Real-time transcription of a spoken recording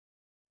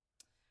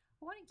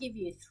I want to give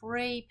you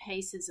three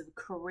pieces of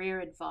career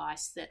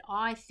advice that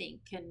I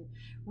think can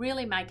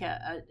really make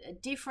a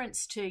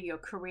difference to your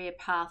career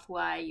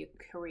pathway, your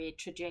career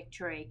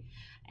trajectory,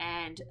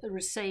 and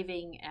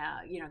receiving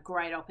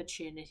great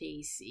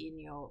opportunities in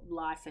your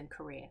life and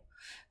career.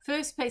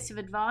 First piece of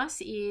advice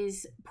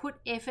is put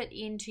effort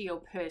into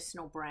your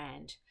personal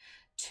brand.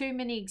 Too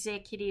many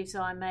executives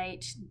I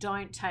meet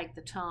don't take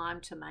the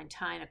time to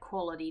maintain a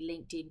quality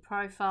LinkedIn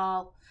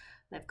profile.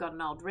 They've got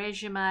an old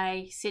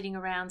resume sitting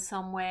around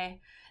somewhere.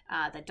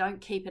 They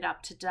don't keep it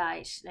up to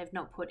date. They've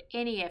not put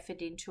any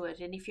effort into it.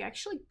 And if you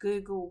actually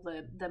Google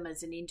them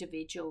as an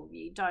individual,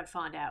 you don't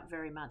find out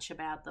very much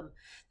about them.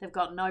 They've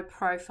got no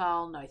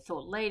profile, no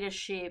thought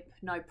leadership,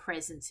 no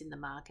presence in the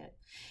market.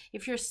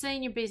 If you're a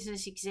senior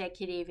business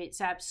executive, it's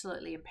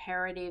absolutely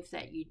imperative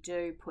that you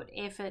do put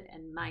effort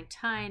and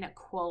maintain a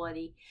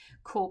quality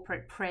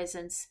corporate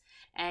presence.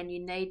 And you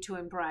need to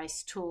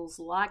embrace tools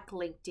like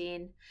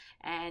LinkedIn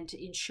and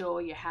ensure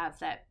you have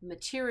that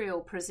material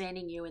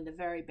presenting you in the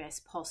very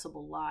best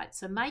possible light.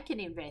 So make an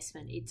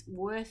investment. It's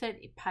worth it.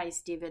 It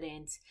pays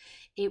dividends.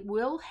 It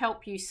will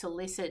help you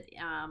solicit,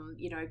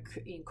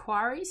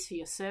 inquiries for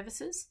your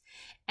services,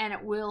 and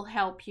it will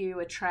help you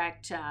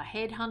attract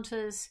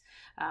headhunters,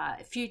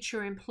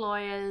 future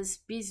employers,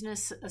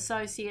 business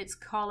associates,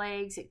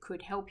 colleagues. It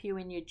could help you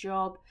in your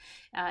job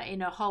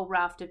in a whole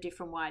raft of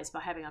different ways by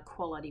having a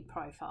quality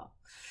profile.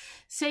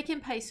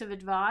 Second piece of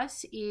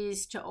advice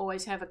is to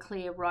always have a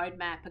clear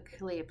roadmap, a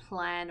clear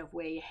plan of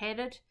where you're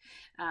headed.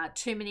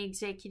 Too many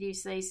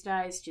executives these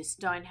days just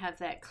don't have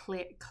that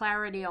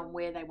clarity on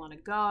where they want to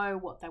go,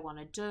 what they want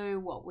to do,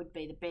 what would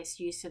be the best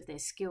use of their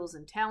skills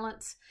and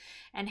talents,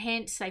 and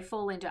hence they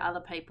fall into other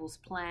people's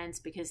plans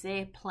because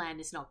their plan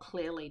is not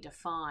clearly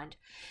defined.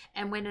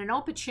 And when an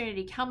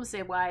opportunity comes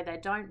their way, they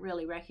don't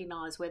really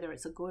recognize whether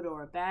it's a good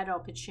or a bad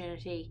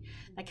opportunity.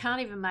 They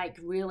can't even make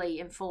really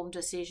informed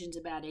decisions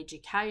about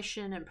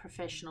education and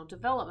professional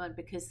development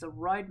because the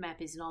roadmap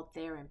is not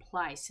there in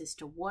place as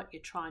to what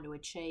you're trying to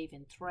achieve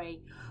in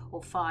 3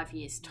 or 5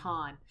 years'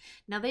 time.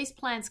 Now, these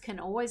plans can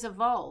always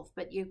evolve,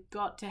 but you've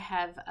got to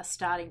have a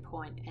starting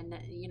point, and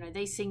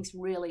these things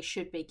really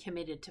should be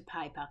committed to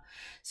paper.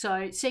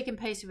 So second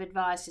piece of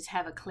advice is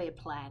have a clear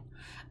plan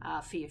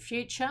for your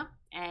future,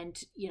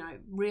 and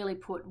really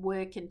put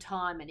work and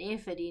time and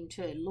effort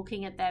into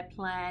looking at that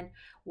plan.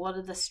 What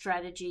are the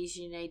strategies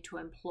you need to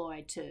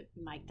employ to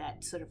make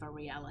that sort of a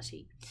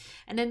reality?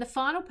 And then the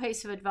final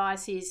piece of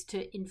advice is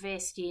to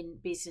invest in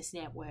business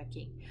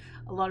networking.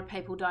 A lot of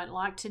people don't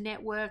like to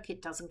network.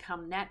 It doesn't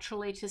come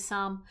naturally to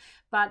some,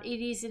 but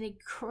it is a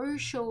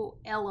crucial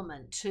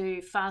element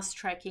to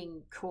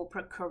fast-tracking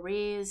corporate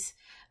careers.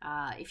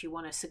 If you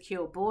want to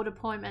secure board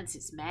appointments,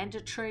 it's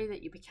mandatory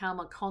that you become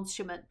a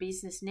consummate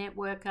business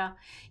networker.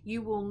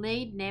 You will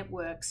need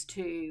networks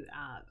to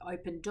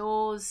open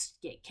doors,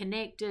 get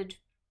connected,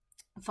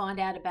 find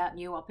out about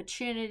new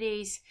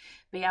opportunities,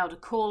 be able to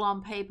call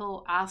on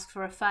people, ask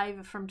for a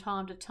favor from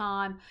time to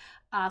time,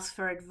 ask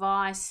for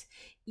advice.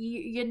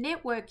 Your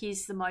network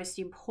is the most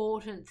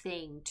important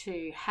thing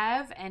to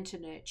have and to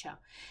nurture,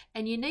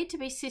 and you need to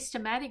be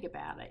systematic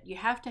about it. You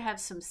have to have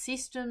some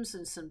systems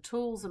and some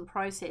tools and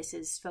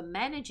processes for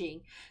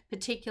managing,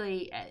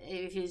 particularly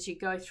as you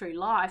go through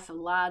life, a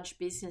large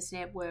business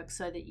network,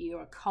 so that you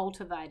are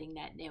cultivating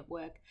that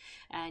network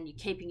and you're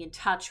keeping in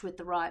touch with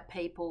the right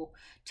people,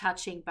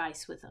 touching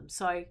base with them.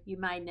 So you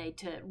may need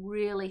to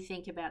really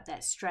think about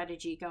that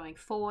strategy going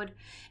forward,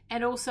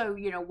 and also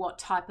what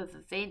type of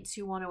events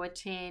you want to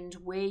attend,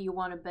 where you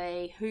want to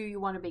be, who you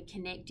want to be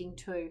connecting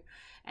to,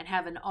 and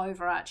have an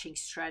overarching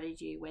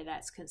strategy where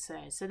that's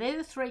concerned. So they're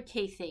the three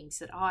key things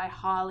that I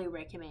highly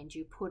recommend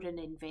you put an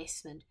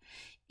investment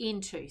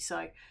into.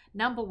 So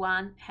number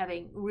one,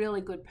 having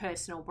really good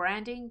personal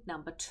branding.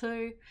 Number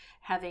two,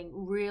 having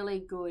really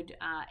good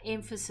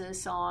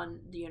emphasis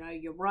on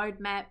your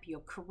roadmap, your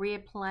career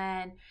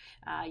plan,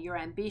 your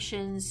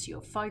ambitions,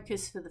 your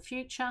focus for the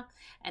future,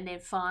 and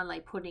then finally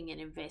putting an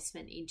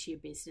investment into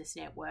your business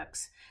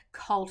networks,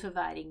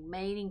 cultivating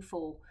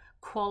meaningful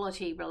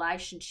quality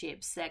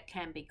relationships that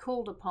can be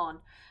called upon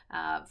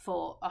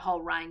for a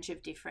whole range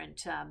of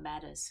different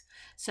matters.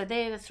 So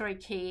they're the three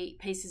key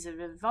pieces of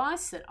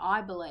advice that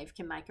I believe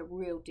can make a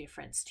real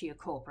difference to your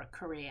corporate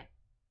career.